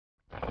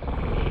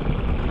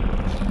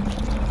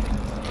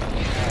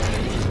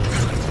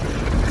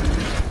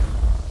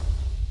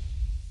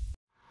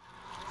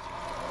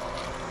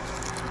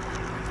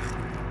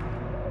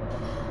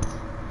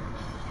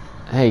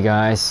Hey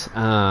guys,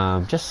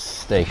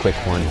 just a quick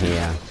one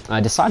here. I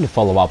decided to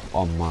follow up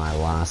on my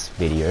last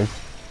video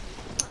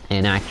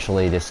and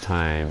actually this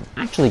time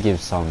give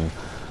some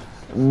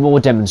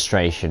more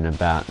demonstration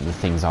about the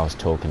things I was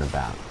talking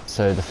about.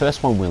 So the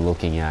first one we're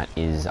looking at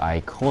is, I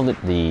call it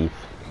the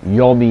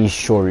Yomi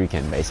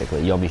Shoryuken,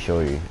 basically, Yomi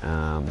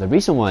Shoryu. The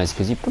reason why is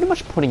because you're pretty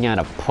much putting out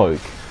a poke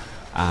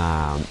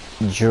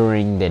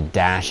during the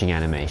dashing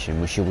animation,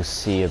 which you will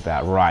see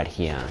about right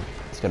here.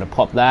 It's going to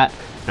pop that,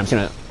 and I'm just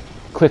going to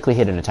quickly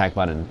hit an attack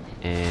button,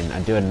 and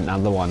I do it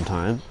another one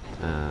time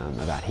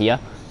about here.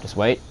 Just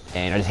wait,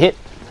 and I just hit.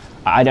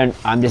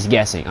 I'm just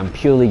guessing. I'm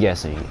purely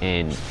guessing,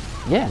 and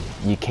yeah,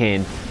 you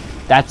can.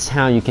 That's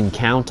how you can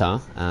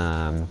counter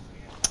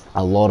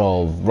a lot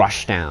of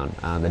rush down,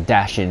 the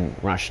dash in,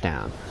 rush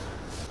down.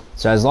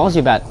 So as long as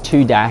you're about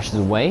 2 dashes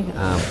away,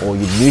 or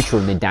you're neutral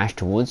and they dash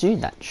towards you,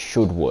 that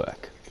should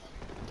work.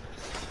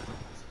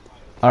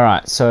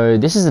 Alright, so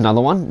this is another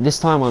one. This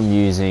time I'm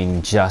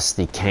using just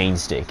the cane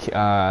stick.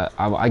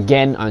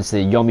 Again, it's the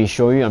Yomi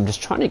Shoryu. I'm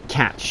just trying to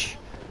catch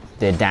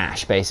their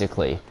dash,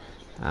 basically.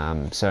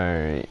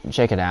 So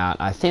check it out.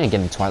 I think I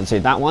get him twice. So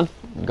that one,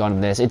 got him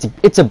there. So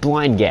it's a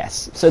blind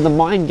guess. So the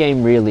mind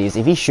game really is,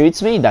 if he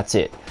shoots me, that's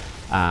it.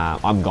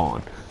 I'm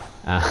gone.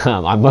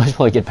 I most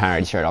probably get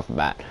parried straight off the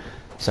bat.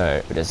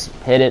 So just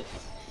hit it.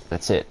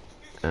 That's it.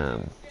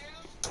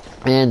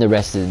 And the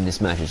rest in this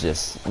match is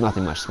just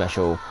nothing much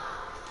special.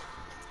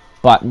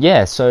 But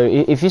yeah, so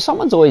if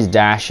someone's always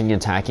dashing,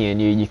 attacking, and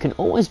you can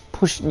always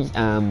push,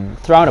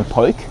 throw out a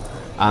poke,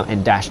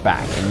 and dash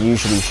back, and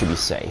usually you should be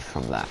safe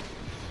from that.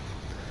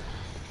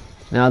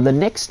 Now the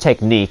next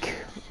technique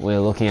we're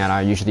looking at,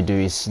 I usually do,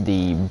 is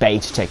the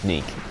bait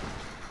technique.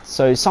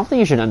 So something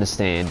you should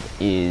understand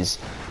is,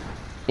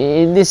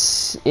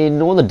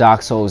 in all the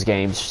Dark Souls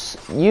games,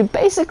 you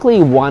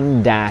basically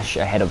 1 dash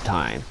ahead of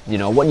time. You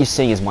know, what you're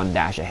seeing is 1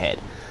 dash ahead.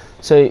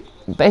 So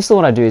basically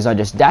what I do is I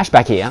just dash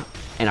back here,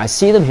 and I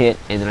see them hit,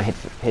 and then I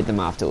hit them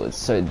afterwards.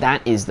 So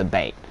that is the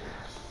bait.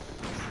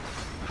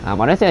 I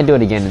don't think I do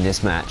it again in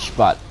this match,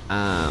 but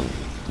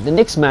the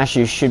next match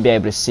you should be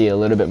able to see a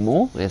little bit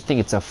more. I think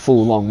it's a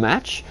full long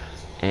match,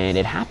 and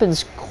it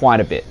happens quite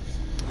a bit.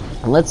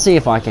 Let's see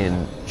if I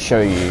can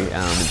show you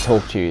and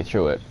talk to you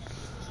through it.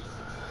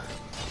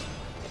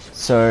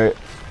 So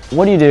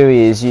what you do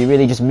is you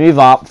really just move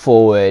up,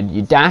 forward,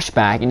 you dash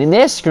back, and in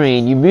their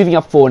screen you're moving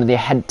up forward and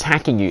they're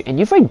attacking you, and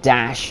you've already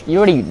dashed, you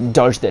already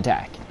dodged the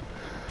attack.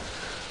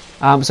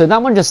 So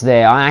that one just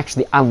there, I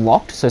actually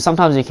unlocked. So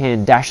sometimes you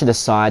can dash to the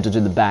sides or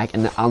to the back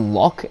and then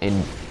unlock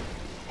and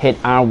hit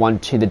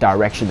R1 to the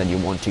direction that you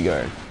want to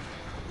go.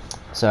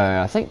 So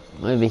I think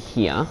over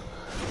here,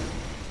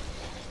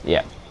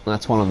 yeah,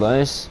 that's one of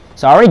those.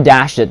 So I already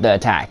dashed at the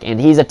attack,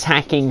 and he's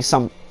attacking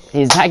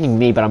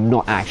me, but I'm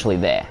not actually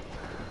there.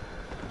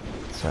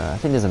 So I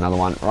think there's another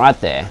one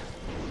right there.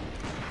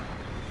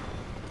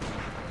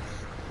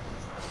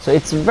 So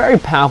it's a very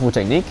powerful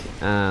technique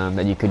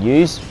that you could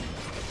use.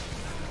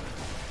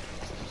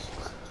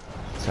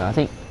 So I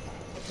think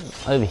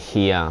over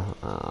here,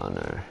 oh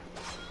no,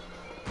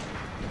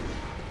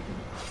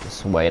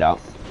 just wait up.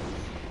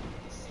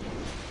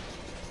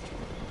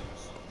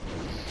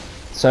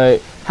 So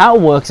how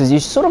it works is you're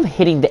sort of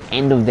hitting the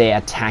end of their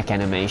attack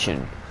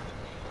animation.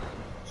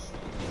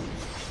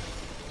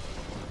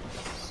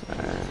 So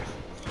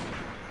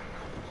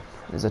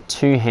there's a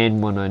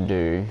 2-hand one I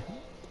do.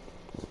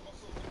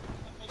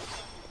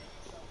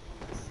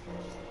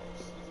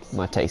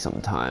 Might take some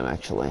time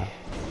actually.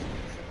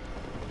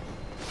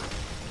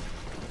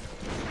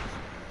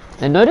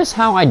 And notice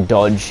how I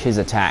dodge his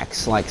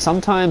attacks. Like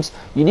sometimes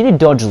you need to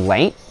dodge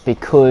late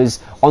because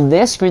on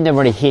their screen they've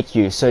already hit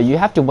you, so you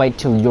have to wait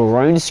till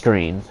your own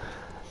screen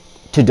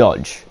to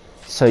dodge.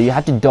 So you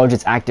have to dodge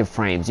its active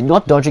frames. You're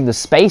not dodging the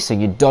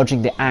spacing, you're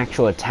dodging the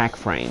actual attack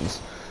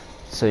frames.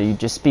 So you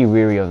just be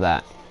wary of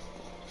that.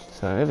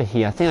 So over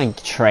here, I think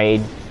I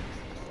trade.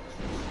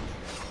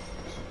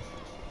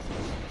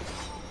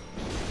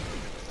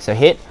 So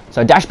hit,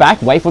 so dash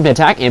back, wait for him to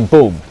attack, and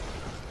boom.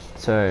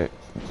 So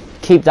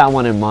keep that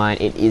one in mind.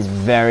 It is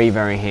very,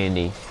 very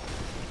handy.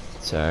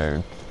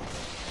 So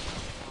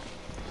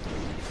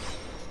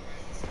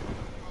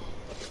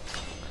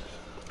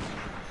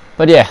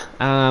but yeah,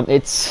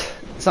 it's,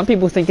 some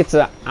people think it's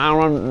a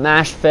R1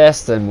 mash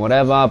fest and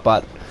whatever,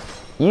 but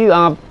you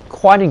are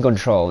quite in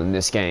control in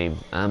this game,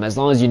 as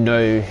long as you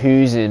know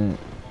who's in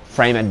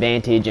frame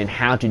advantage and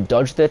how to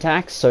dodge the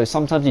attacks. So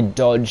sometimes you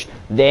dodge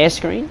their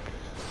screen,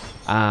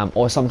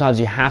 or sometimes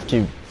you have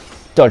to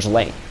dodge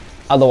late,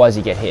 otherwise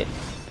you get hit.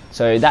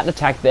 So that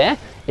attack there,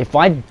 if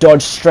I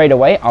dodged straight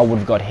away, I would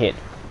have got hit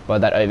by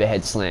that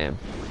overhead slam.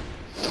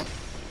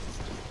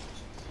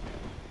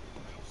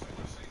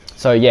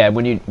 So yeah,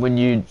 when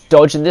you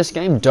dodge in this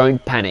game,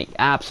 don't panic.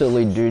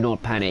 Absolutely do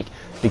not panic,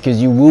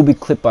 because you will be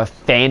clipped by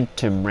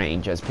phantom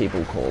range, as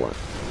people call it.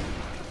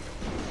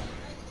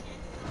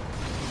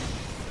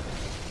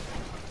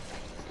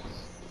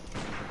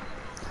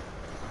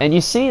 And you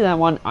see that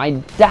one, I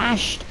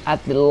dashed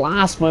at the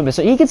last moment,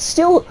 so he could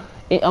still,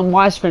 on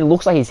my screen, it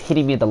looks like he's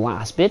hitting me at the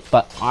last bit,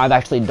 but I've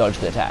actually dodged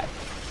the attack.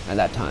 at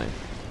that time.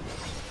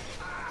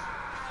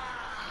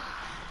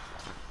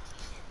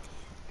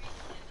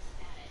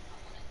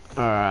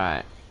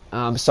 Alright,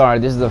 sorry,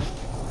 this is the...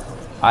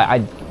 I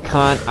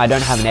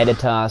don't have an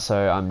editor,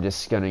 so I'm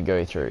just going to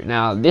go through.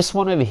 Now, this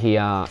one over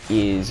here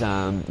is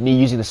me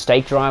using the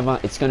stake driver.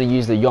 It's going to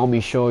use the Yomi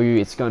Shoyu.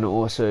 It's going to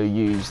also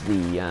use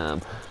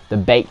the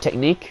bait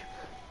technique,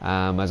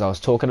 as I was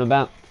talking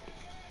about.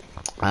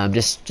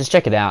 Just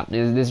check it out.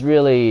 There's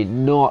really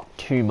not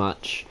too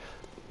much,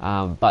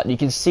 but you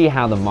can see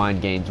how the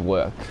mind games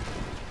work.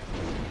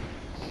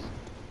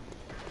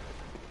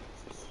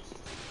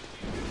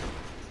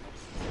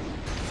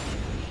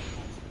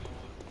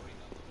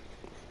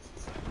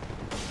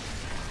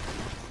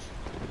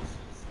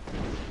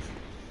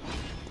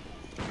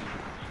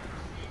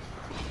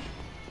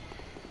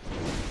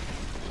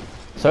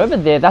 So over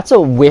there, that's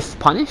a whiff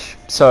punish.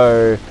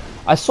 So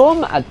I saw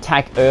him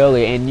attack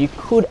early, and you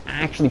could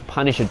actually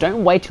punish it.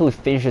 Don't wait till he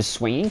finishes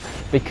swinging,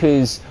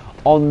 because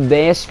on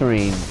their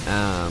screen,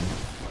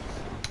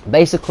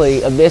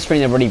 basically on their screen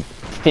they've already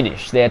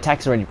finished. Their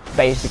attack's already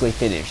basically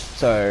finished.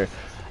 So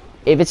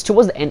if it's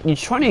towards the end, you're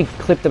trying to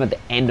clip them at the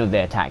end of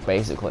their attack,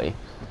 basically.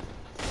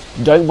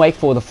 Don't wait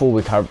for the full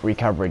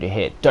recovery to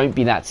hit. Don't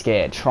be that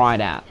scared. Try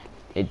it out.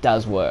 It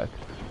does work.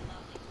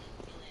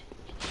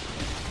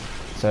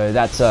 So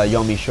that's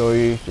Yomi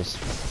Shoyu. Just,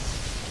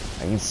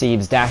 I can see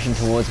he's dashing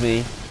towards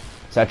me.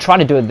 So I tried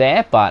to do it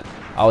there, but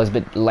I was a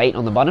bit late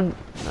on the button.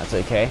 That's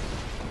okay.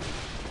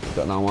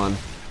 Got another one.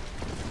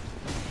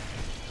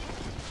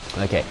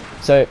 Okay,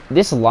 so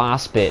this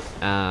last bit,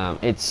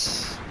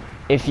 it's,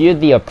 if you're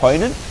the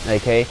opponent,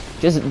 okay,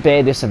 just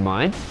bear this in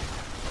mind.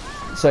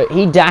 So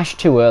he dashed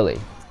too early.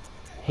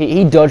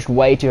 He dodged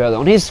way too early.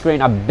 On his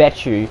screen, I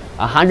bet you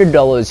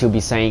 $100 he'll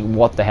be saying,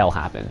 what the hell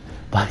happened?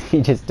 But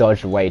he just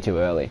dodged way too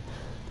early.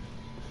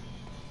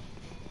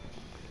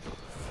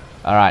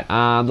 Alright,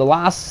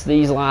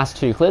 these last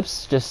two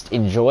clips, just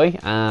enjoy.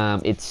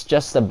 It's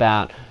just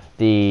about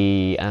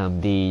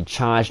the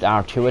charged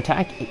R2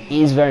 attack. It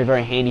is very,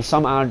 very handy.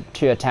 Some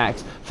R2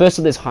 attacks, first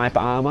of all, there's hyper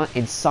armor,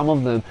 and some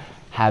of them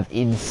have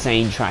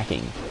insane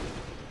tracking.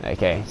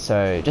 Okay,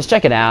 so just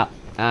check it out.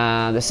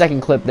 The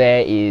second clip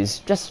there is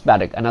just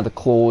about another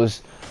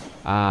claws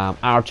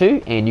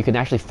R2, and you can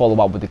actually follow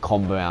up with the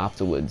combo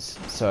afterwards.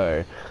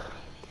 So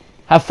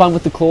have fun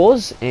with the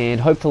claws, and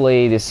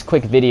hopefully this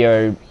quick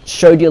video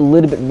showed you a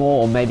little bit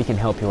more, or maybe can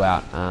help you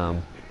out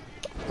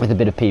with a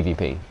bit of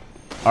PvP.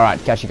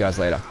 Alright, catch you guys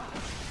later.